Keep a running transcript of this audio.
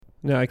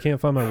No, I can't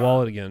find my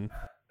wallet again.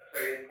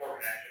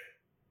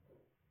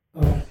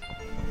 Oh.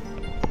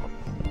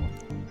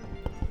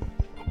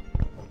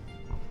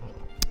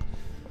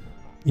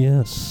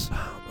 Yes,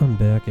 I'm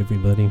back,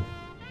 everybody.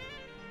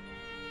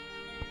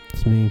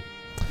 It's me.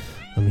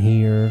 I'm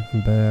here.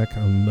 I'm back.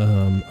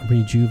 I'm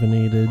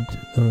rejuvenated.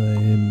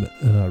 I'm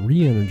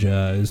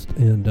re-energized,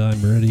 and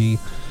I'm ready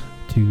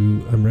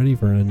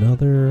for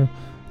another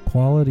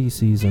quality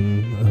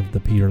season of the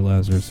Peter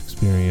Lazarus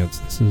Experience.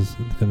 This is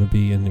going to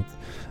be an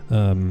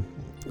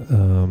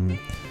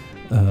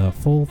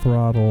full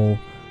throttle,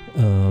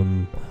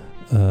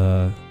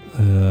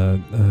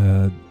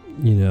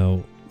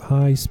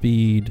 high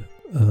speed,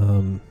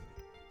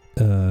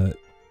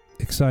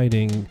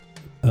 exciting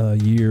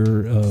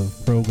year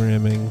of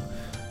programming.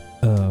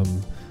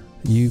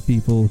 You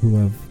people who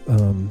have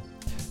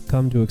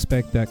come to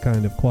expect that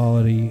kind of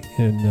quality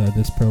in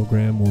this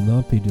program will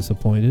not be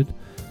disappointed.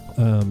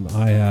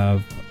 I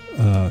have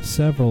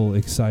several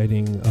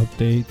exciting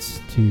updates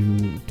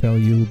to tell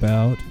you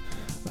about.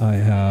 I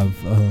have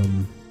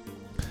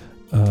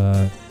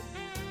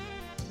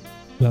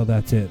well,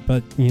 that's it.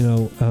 But,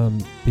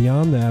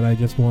 beyond that, I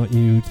just want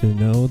you to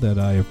know that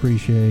I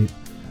appreciate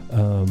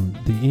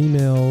the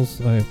emails.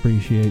 I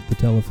appreciate the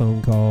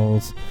telephone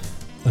calls.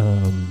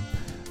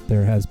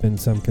 There has been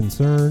some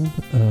concern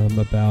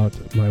about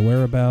my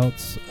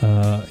whereabouts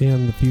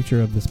and the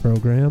future of this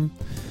program.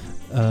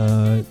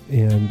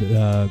 And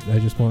I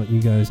just want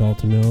you guys all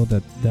to know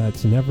that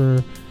that's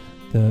never...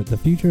 The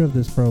future of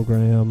this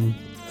program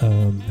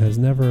has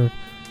never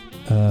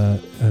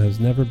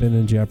been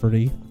in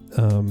jeopardy.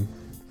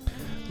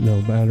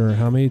 No matter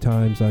how many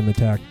times I'm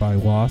attacked by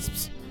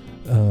wasps,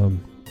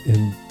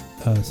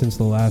 since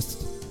the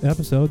last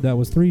episode, that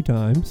was 3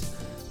 times,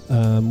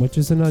 which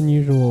is an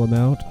unusual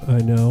amount, I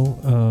know,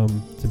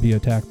 to be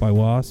attacked by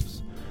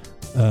wasps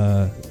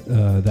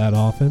that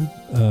often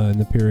in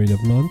the period of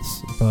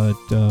months. But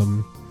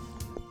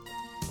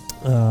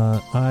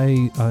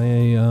I have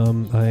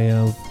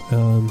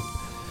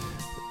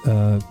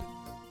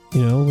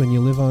when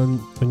you live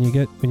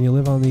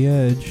on the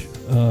edge,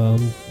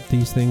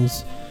 these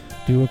things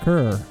do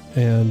occur,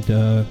 and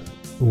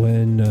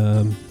when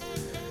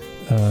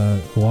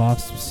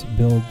wasps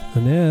build a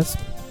nest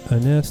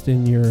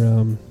in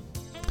your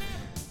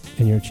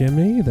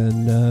chimney,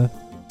 then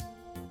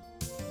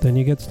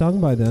you get stung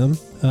by them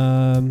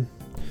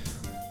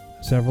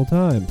several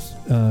times.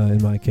 In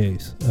my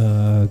case,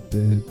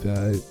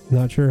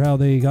 not sure how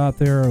they got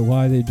there or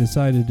why they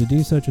decided to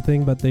do such a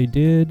thing, but they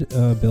did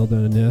build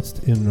a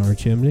nest in our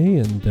chimney,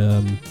 and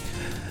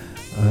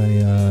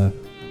I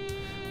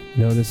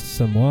noticed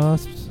some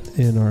wasps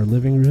in our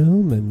living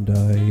room, and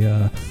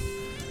I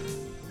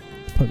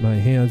put my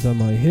hands on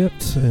my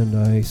hips, and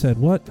I said,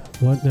 what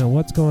now,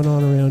 what's going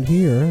on around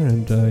here?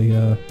 And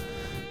I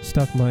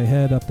stuck my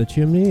head up the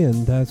chimney,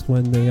 and that's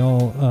when they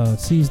all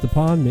seized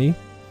upon me,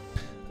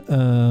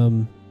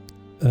 and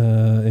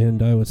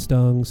I was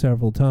stung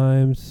several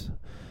times,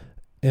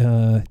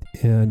 and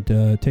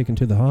taken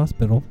to the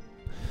hospital,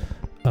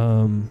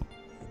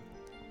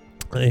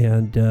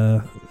 and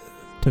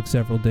took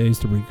several days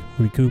to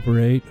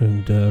recuperate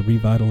and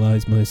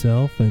revitalize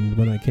myself. And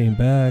when I came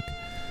back,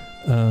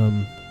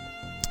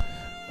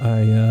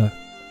 I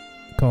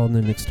called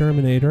an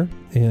exterminator,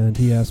 and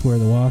he asked where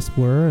the wasps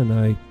were, and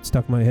I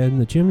stuck my head in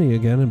the chimney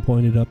again and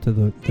pointed up to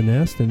the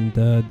nest, and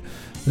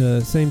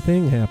the same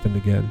thing happened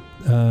again,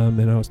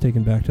 and I was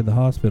taken back to the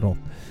hospital.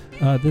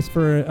 This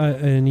for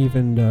an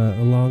even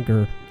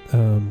longer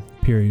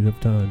period of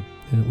time,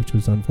 which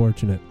was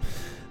unfortunate.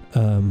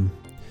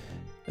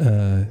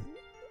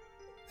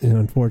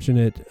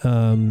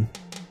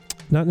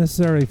 Not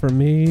necessarily for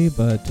me,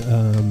 but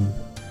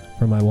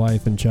for my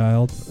wife and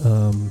child,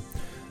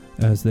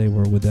 as they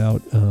were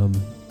without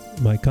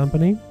my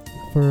company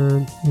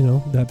for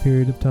that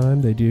period of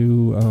time. They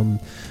do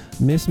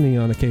miss me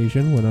on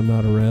occasion when I'm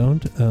not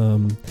around.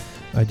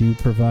 I do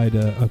provide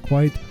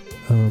quite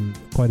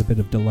a bit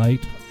of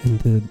delight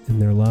in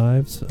their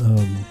lives.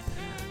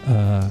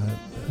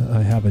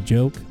 I have a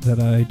joke that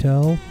I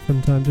tell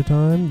from time to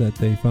time that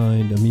they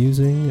find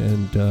amusing,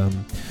 and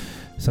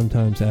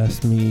sometimes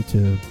ask me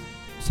to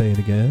say it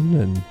again,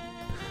 and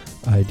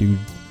I do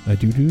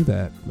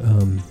that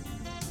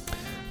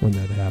when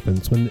that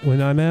happens.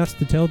 When I'm asked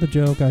to tell the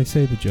joke, I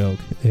say the joke,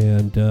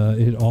 and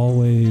it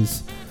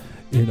always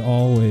it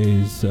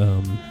always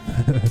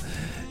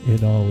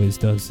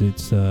does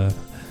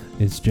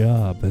its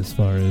job as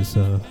far as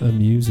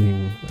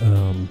amusing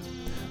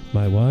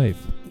my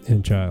wife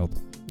and child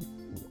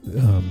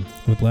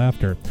with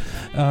laughter.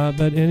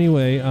 But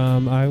anyway,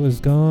 I was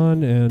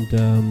gone,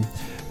 and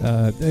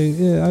I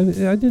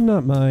did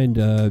not mind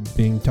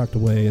being tucked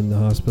away in the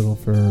hospital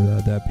for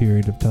that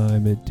period of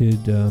time. It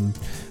did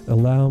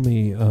allow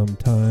me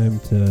time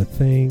to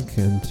think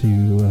and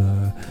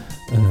to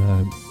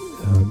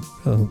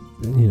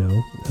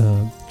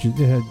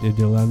it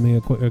allowed me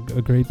a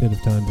great bit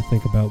of time to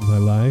think about my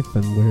life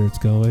and where it's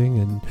going,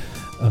 and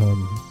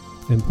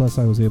plus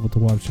I was able to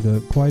watch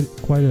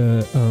quite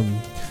a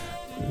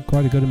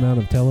quite a good amount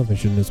of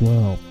television as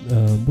well,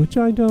 which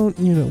I don't,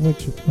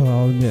 which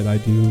I'll admit I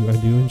do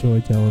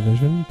enjoy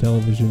television.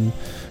 Television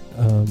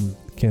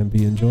can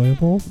be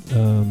enjoyable,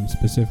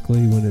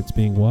 specifically when it's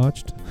being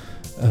watched,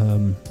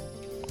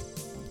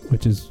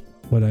 which is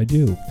what I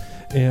do.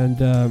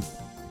 And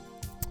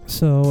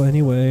so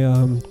anyway,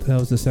 that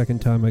was the second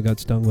time I got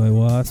stung by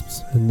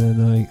wasps, and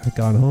then I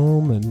got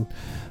home and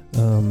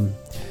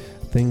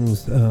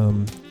things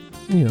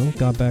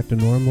got back to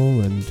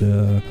normal, and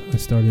I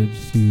started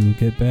to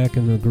get back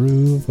in the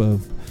groove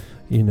of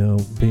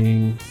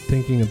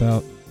thinking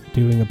about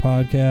doing a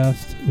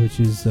podcast, which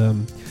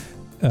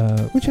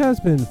has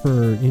been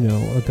for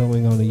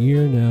going on a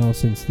year now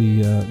since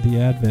the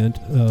advent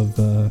of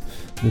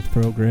this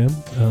program.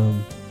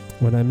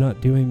 When I'm not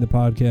doing the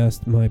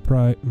podcast,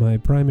 my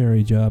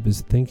primary job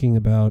is thinking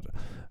about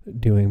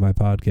doing my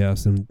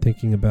podcast and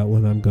thinking about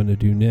what I'm going to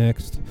do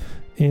next,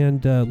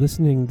 and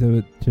listening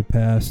to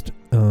past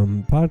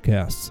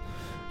podcasts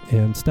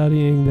and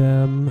studying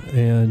them,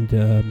 and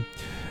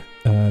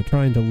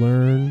trying to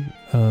learn,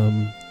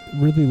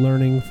 really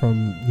learning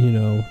from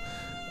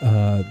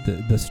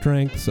the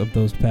strengths of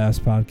those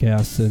past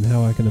podcasts and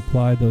how I can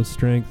apply those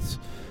strengths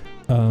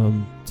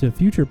to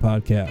future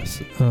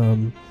podcasts.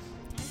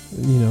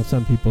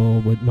 Some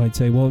people might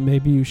say, well,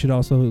 maybe you should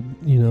also,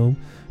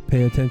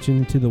 pay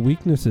attention to the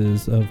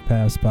weaknesses of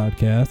past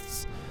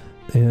podcasts.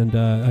 And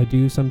I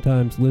do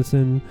sometimes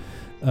listen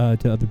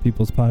to other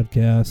people's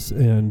podcasts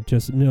and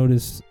just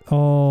notice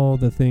all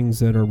the things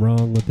that are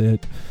wrong with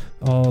it,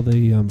 all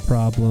the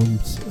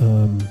problems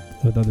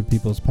with other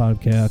people's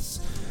podcasts.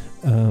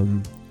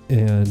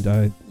 And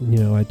I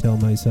tell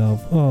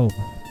myself,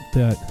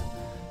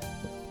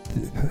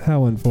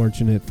 how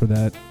unfortunate for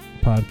that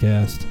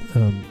podcast.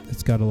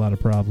 It's got a lot of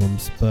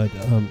problems, but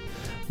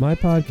my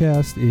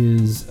podcast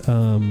is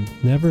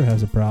never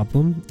has a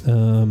problem.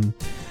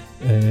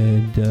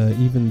 And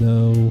even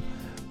though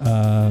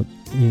I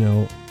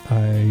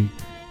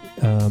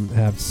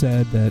have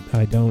said that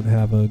I don't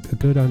have a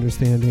good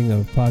understanding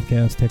of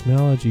podcast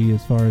technology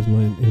as far as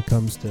when it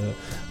comes to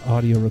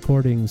audio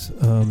recordings,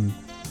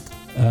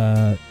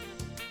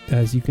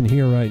 as you can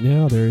hear right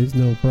now, there is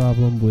no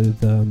problem with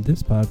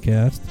this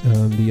podcast.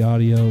 The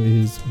audio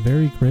is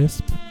very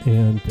crisp,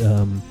 and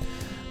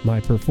my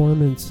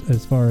performance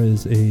as far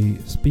as a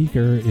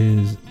speaker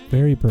is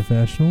very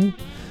professional.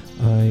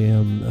 I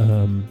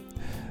am,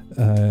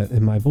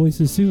 and my voice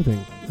is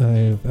soothing.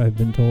 I've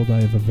been told I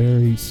have a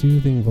very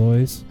soothing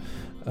voice,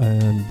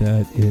 and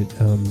that it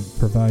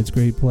provides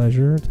great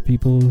pleasure to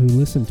people who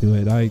listen to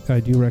it.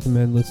 I do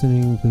recommend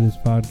listening to this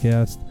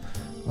podcast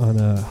on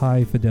a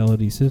high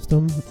fidelity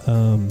system.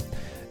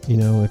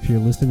 If you're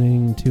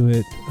listening to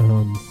it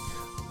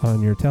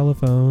on your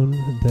telephone,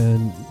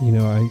 then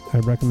I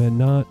recommend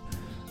not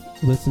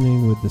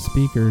listening with the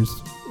speakers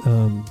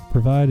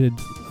provided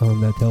on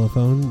that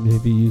telephone,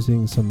 maybe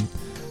using some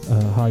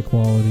high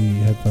quality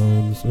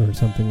headphones or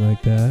something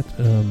like that.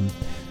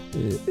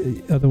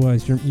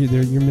 Otherwise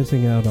you're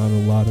missing out on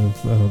a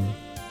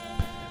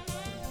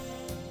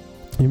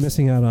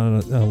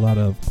lot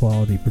of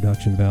quality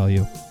production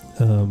value.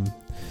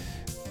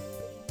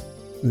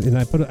 And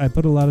I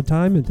put a lot of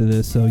time into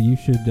this, so you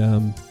should,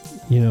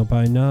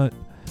 by not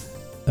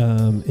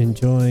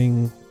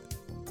enjoying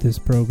this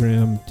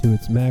program to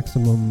its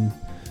maximum,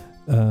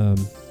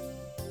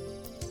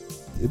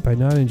 by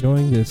not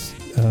enjoying this,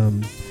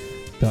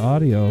 the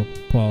audio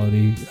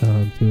quality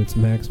to its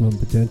maximum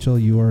potential,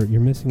 you're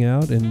missing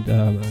out, and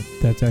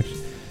that's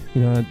actually,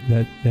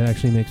 that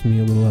actually makes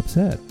me a little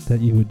upset that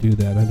you would do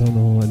that. I don't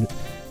know,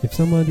 if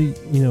somebody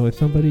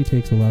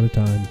takes a lot of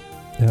time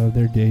out of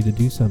their day to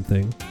do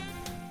something,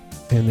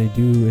 and they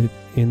do it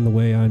in the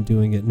way I'm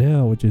doing it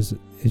now, which is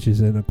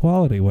in a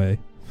quality way,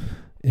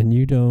 and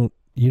you don't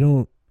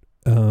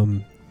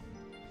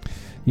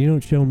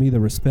show me the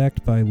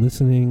respect by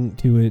listening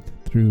to it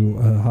through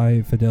a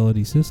high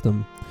fidelity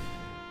system,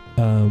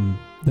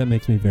 that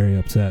makes me very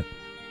upset.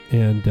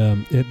 And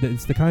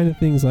it's the kind of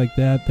things like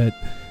that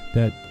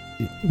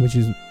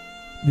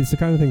it's the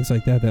kind of things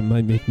like that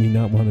might make me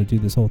not want to do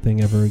this whole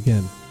thing ever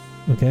again.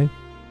 Okay,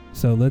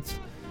 so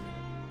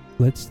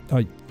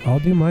I'll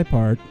do my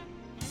part,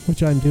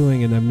 which I'm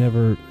doing, and I've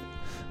never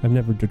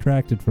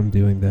detracted from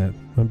doing that.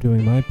 I'm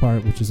doing my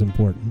part, which is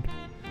important.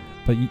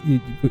 But you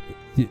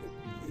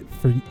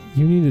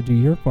need to do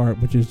your part,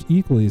 which is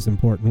equally as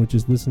important, which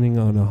is listening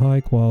on a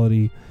high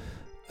quality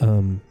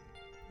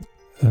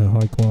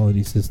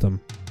system.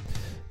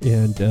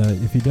 And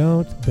if you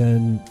don't,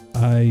 then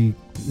I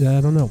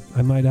don't know.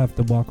 I might have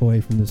to walk away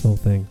from this whole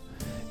thing.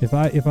 If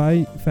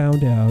I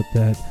found out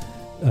that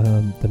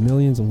the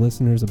millions of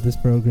listeners of this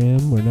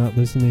program were not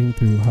listening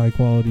through high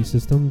quality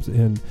systems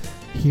and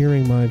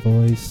hearing my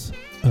voice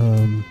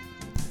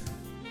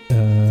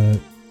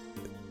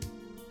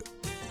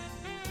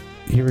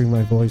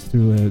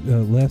through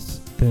a less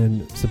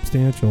than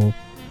substantial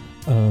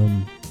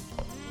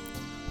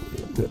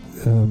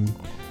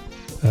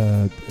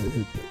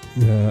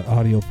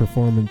audio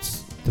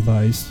performance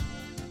device,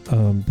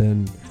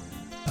 then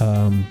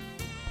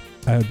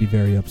I would be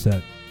very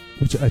upset.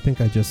 which I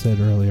think I just said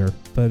earlier,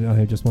 but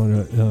I just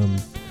want to,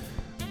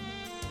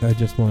 I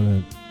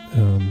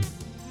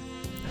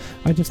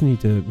just need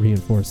to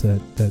reinforce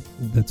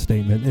that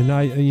statement. And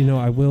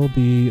I will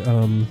be,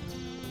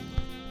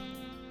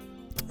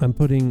 I'm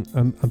putting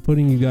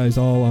you guys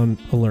all on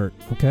alert.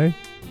 Okay.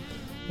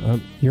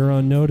 You're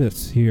on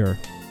notice here.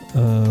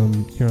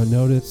 You're on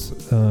notice.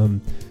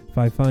 If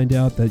I find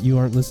out that you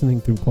aren't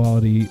listening through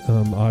quality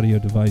audio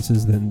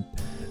devices, then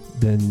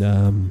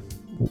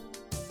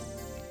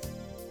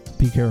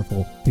be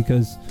careful,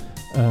 because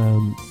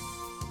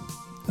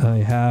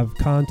I have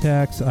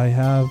contacts.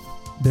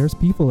 There's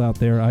people out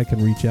there I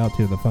can reach out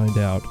to find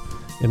out,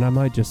 and I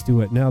might just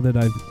do it now that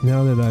I've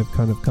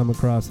kind of come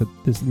across that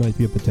this might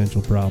be a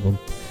potential problem.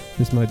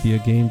 This might be a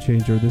game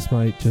changer. This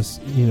might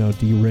just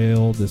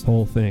derail this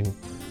whole thing,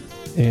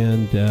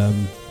 and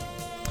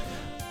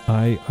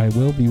I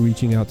will be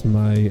reaching out to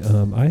my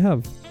I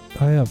have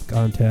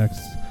contacts.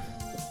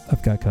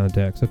 I've got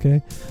contacts.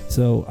 Okay,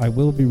 so I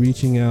will be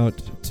reaching out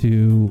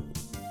to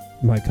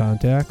my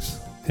contacts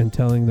and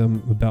telling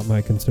them about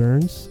my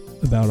concerns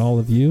about all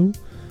of you,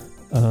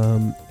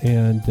 and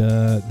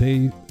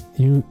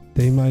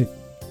they might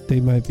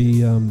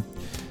be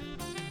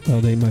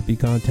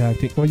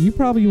contacting. Well, you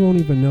probably won't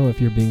even know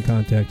if you're being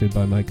contacted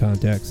by my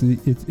contacts.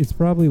 It's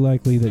probably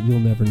likely that you'll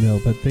never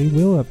know, but they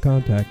will have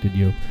contacted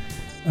you,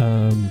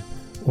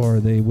 or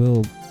they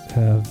will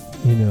have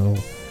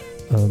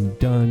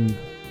done.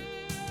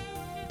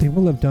 They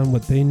will have done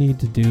what they need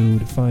to do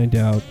to find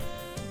out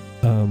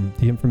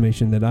the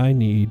information that I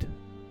need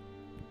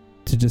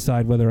to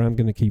decide whether I'm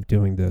going to keep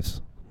doing this.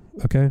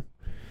 Okay?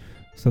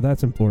 So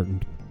that's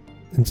important.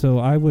 And so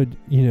I would,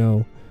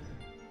 you're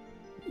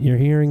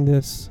hearing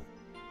this.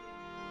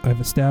 I've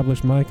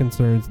established my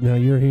concerns. Now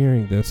you're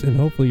hearing this, and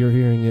hopefully you're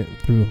hearing it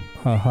through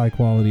a high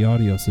quality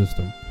audio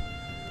system.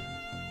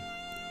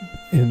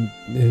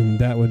 And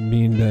that would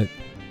mean that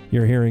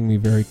you're hearing me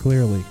very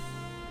clearly.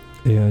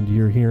 And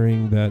you're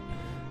hearing that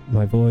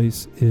my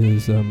voice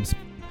is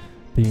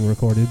being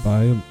recorded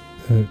by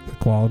a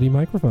quality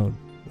microphone.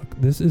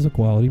 This is a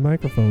quality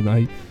microphone.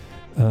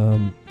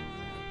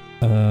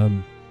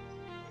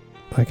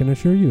 I can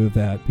assure you of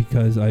that,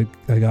 because I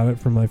got it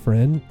from my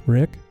friend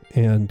Rick,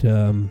 and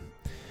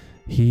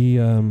he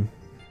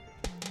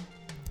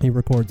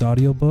records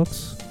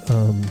audiobooks,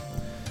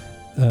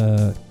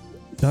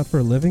 not for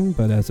a living,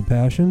 but as a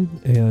passion.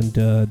 And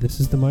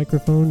this is the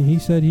microphone he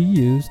said he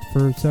used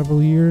for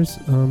several years.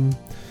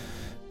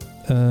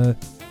 A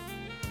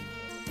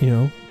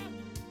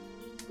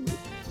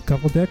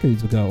couple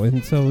decades ago,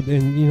 and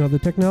the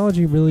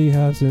technology really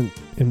hasn't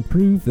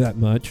improved that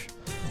much,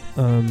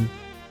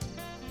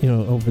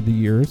 over the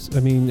years. I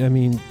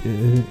mean,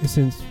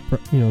 since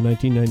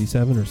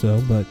 1997 or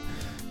so. But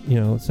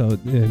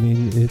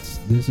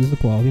this is a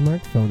quality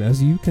microphone,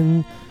 as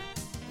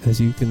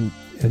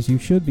you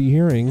should be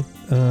hearing,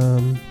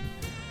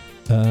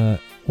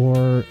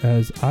 or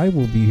as I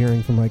will be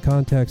hearing from my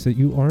contacts, that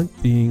you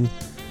aren't being.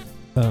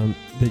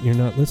 That you're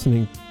not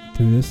listening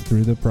to this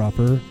through the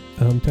proper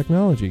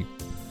technology.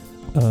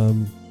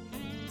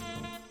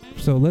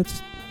 So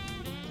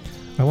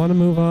I want to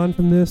move on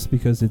from this,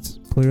 because it's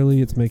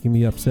making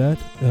me upset,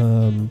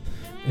 and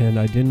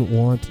I didn't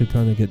want to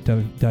kind of get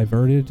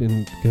diverted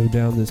and go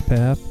down this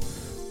path.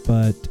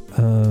 But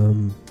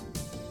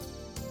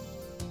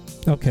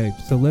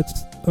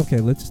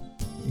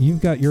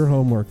you've got your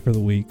homework for the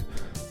week,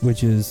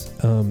 which is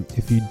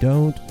if you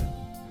don't.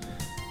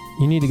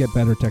 You need to get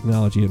better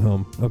technology at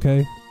home,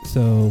 okay?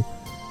 So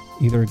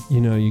either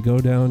you go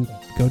down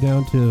to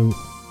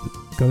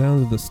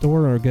the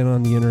store, or get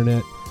on the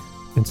internet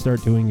and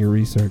start doing your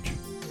research,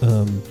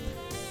 and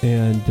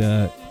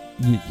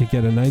you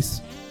get a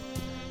nice.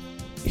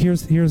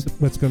 Here's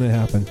what's going to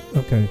happen.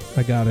 Okay,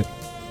 I got it.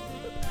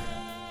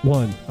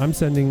 One, I'm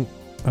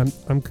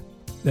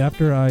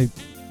after I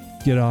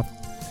get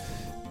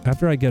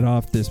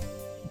off this.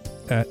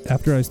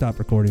 After I stop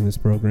recording this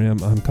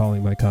program, I'm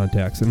calling my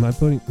contacts, and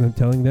I'm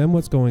telling them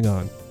what's going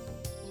on,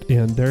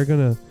 and they're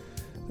going to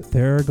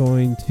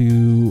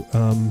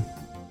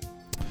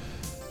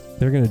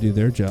do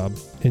their job,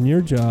 and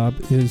your job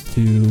is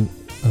to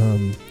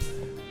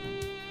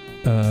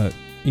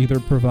either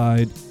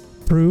provide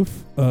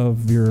proof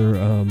of your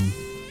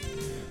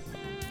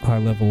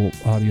high-level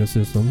audio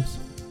systems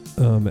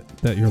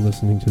that you're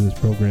listening to this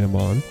program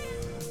on,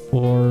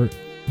 or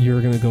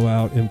you're going to go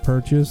out and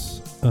purchase.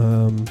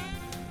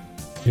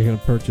 You're going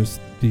to purchase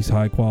these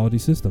high-quality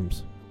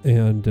systems,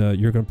 and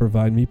you're going to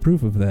provide me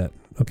proof of that.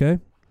 Okay,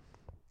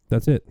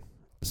 that's it.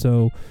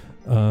 So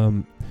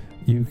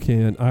you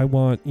can. I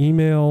want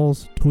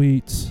emails,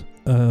 tweets,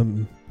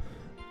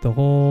 the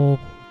whole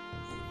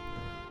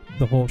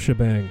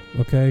shebang.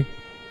 Okay,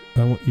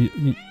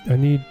 I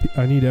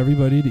need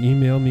everybody to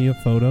email me a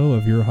photo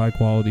of your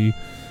high-quality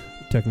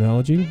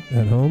technology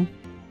at home.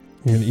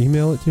 You're going to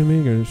email it to me.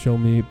 You're going to show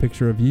me a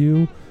picture of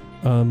you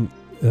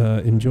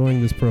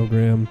enjoying this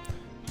program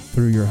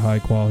through your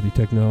high-quality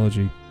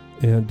technology.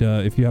 And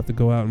if you have to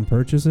go out and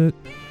purchase it,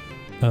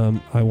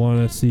 I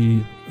want to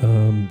see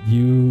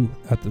you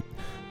at the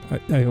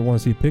I want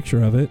to see a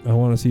picture of it. I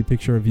want to see a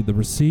picture of the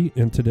receipt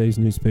in today's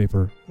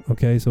newspaper.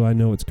 Okay, so I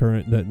know it's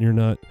current, that you're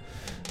not.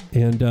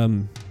 And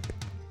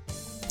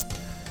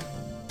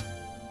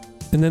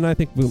then I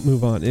think we'll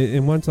move on.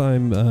 And once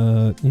I'm,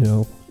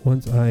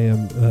 once I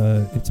am,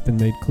 it's been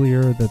made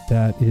clear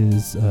that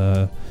is,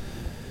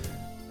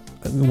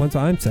 once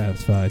I'm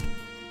satisfied,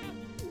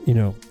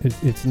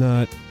 it's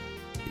not,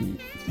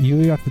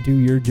 you have to do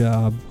your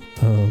job,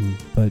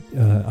 but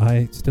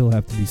I still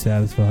have to be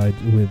satisfied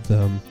with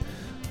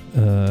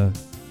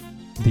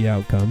the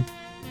outcome,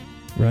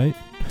 right?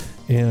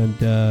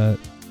 And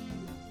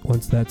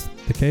once that's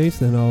the case,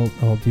 then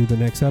I'll do the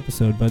next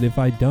episode. But if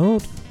I'm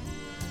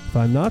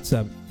not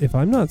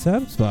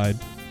satisfied,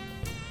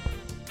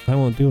 I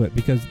won't do it,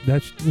 because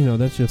that's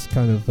just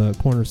kind of the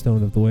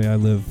cornerstone of the way I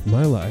live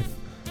my life.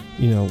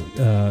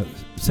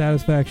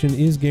 Satisfaction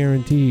is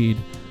guaranteed.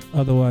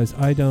 Otherwise,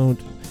 I don't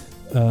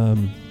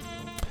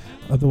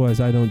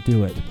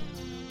do it.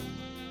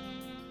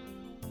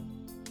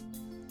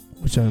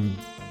 Which I'm.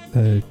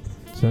 Does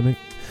that make?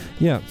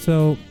 Yeah.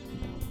 So,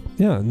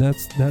 yeah, and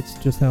that's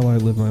just how I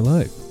live my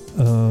life.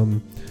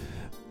 And.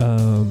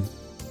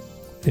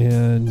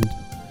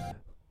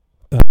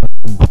 Do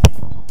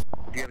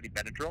you have any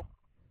Benadryl?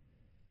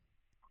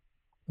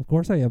 Of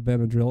course, I have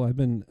Benadryl. I've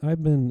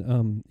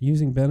been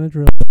using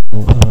Benadryl.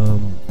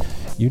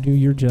 You do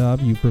your job.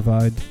 You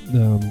provide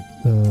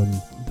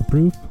the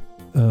proof,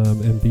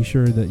 and be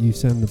sure that you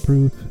send the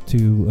proof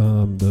to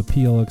the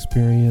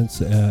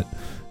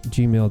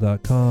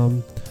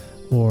plexperience@gmail.com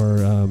or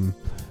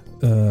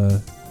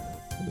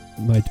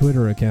my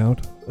Twitter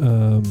account.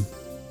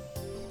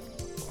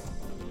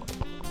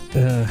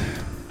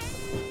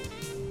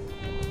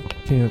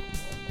 Can't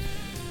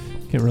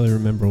really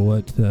remember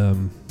what.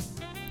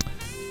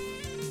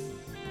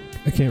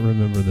 I can't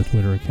remember the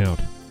Twitter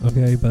account.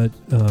 Okay, but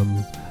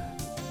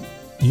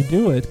you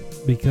do it,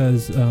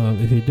 because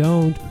if you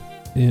don't,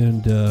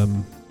 and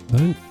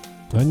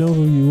I know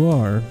who you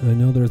are. I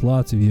know there's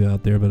lots of you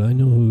out there, but I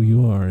know who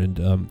you are, and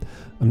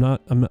I'm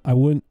not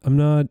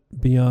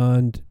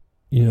beyond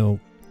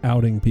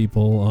outing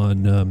people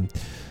on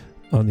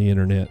the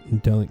internet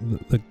and telling.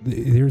 Look,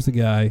 here's a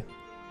guy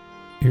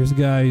who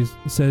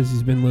says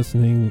he's been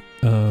listening,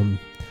 and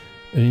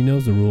he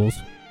knows the rules.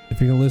 If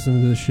you're gonna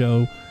listen to this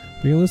show,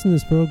 if you're gonna listen to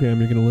this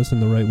program, you're gonna listen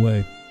the right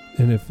way.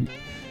 And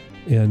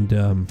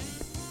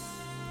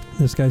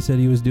this guy said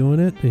he was doing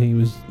it, and he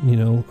was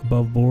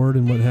above board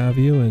and what have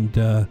you, and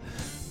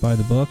by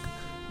the book,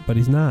 but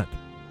he's not.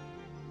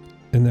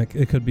 And that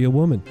it could be a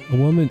woman.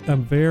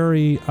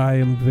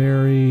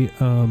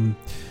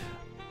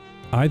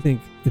 I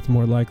think it's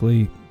more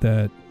likely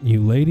that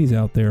you ladies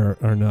out there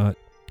are not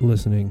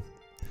listening,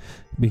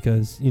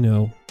 because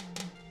you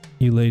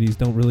ladies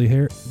don't really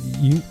hear.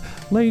 You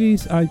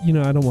ladies, I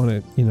don't want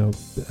to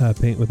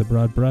paint with a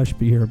broad brush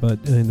here,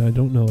 and I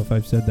don't know if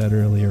I've said that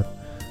earlier,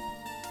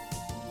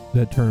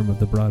 that term of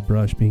the broad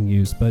brush being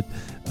used, but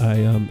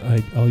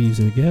I'll use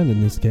it again in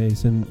this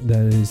case, and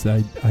that is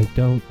I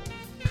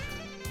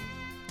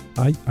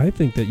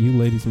think that you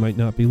ladies might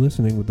not be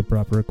listening with the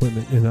proper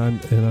equipment, and I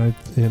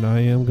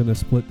am going to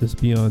split this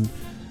beyond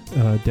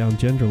down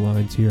gender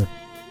lines here,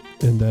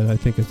 and that I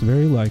think it's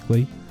very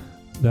likely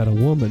that a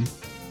woman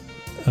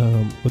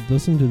would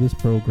listen to this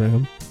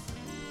program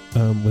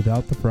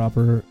without the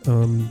proper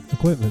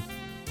equipment,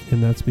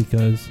 and that's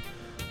because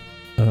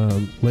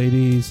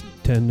ladies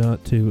tend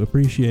not to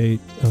appreciate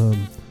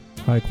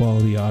high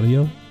quality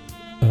audio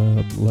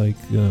like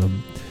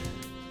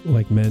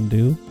men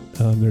do.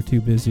 They're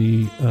too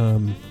busy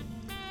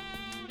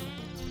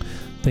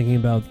thinking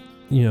about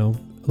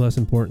less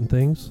important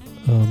things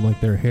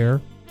like their hair.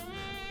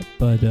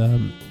 But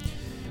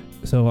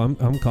so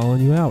I'm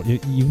calling you out,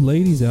 you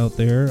ladies out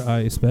there.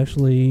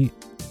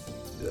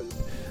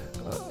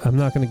 I'm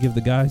not going to give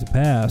the guys a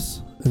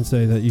pass and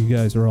say that you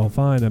guys are all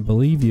fine. I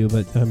believe you,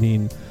 but I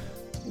mean,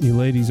 you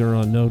ladies are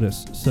on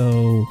notice.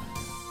 So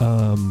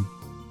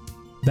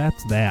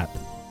that's that.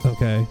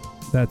 Okay,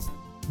 that's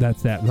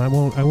that. And I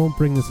won't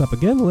bring this up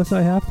again unless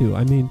I have to.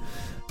 I mean,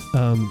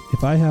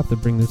 if I have to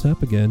bring this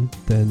up again,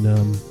 then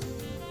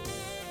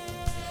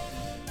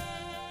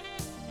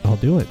I'll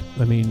do it.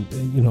 I mean,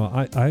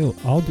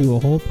 I'll do a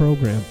whole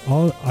program.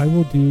 I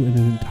will do an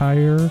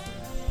entire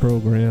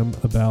program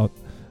about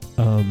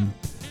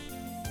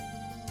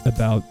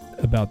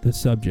this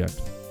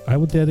subject. I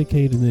will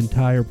dedicate an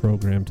entire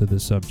program to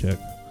this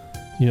subject.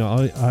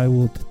 I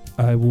will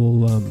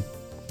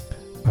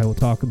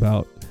talk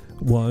about,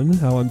 one,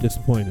 how I'm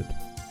disappointed,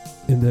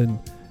 and then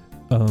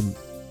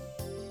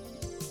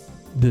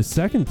the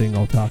second thing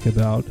I'll talk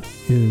about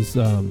is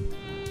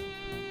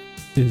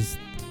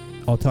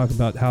I'll talk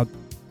about how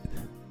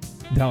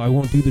I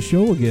won't do the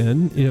show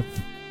again if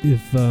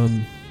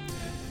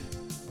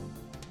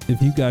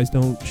you guys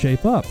don't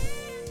shape up,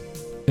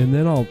 and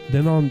then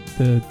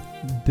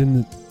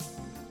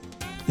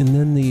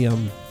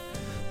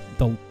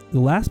the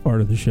last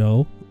part of the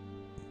show,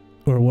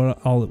 or what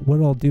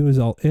I'll do is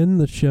I'll end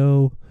the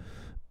show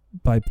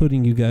by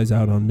putting you guys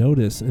out on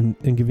notice and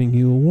giving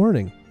you a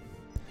warning.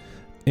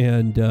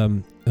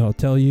 And I'll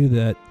tell you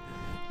that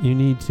you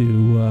need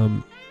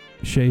to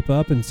shape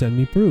up and send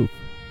me proof.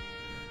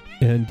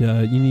 And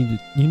you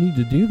need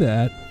to do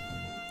that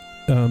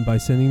by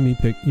sending me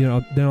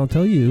then I'll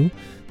tell you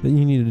that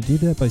you need to do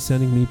that by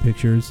sending me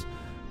pictures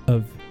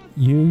of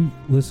you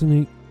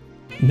listening.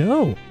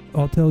 No,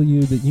 I'll tell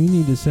you that you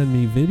need to send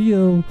me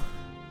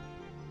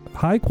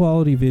high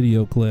quality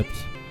video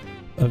clips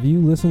of you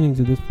listening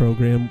to this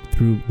program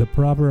through the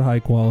proper high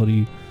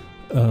quality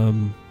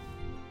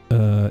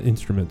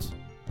instruments.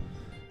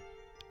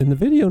 And the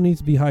video needs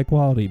to be high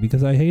quality,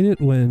 because I hate it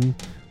when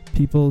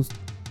people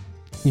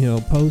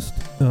post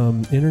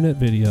internet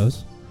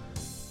videos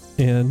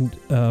and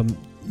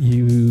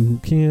you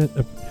can't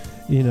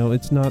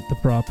it's not the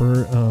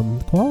proper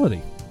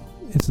quality.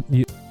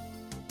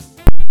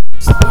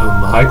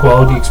 High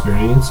quality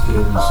experience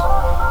is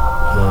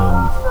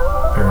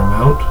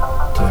paramount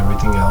to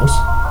everything else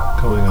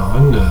going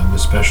on,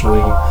 especially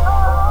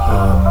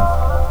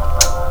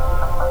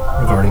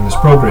regarding this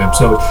program.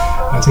 So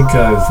I think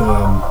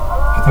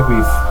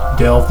we've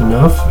delved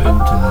enough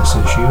into this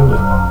issue,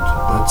 and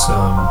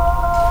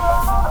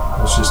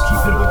let's just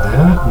keep it with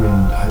that.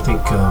 And I think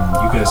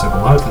you guys have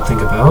a lot to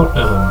think about.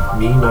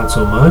 Me, not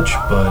so much,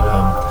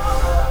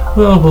 but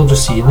we'll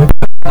just see you next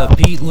time. The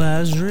Pete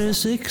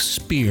Lazarus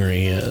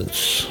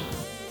Experience.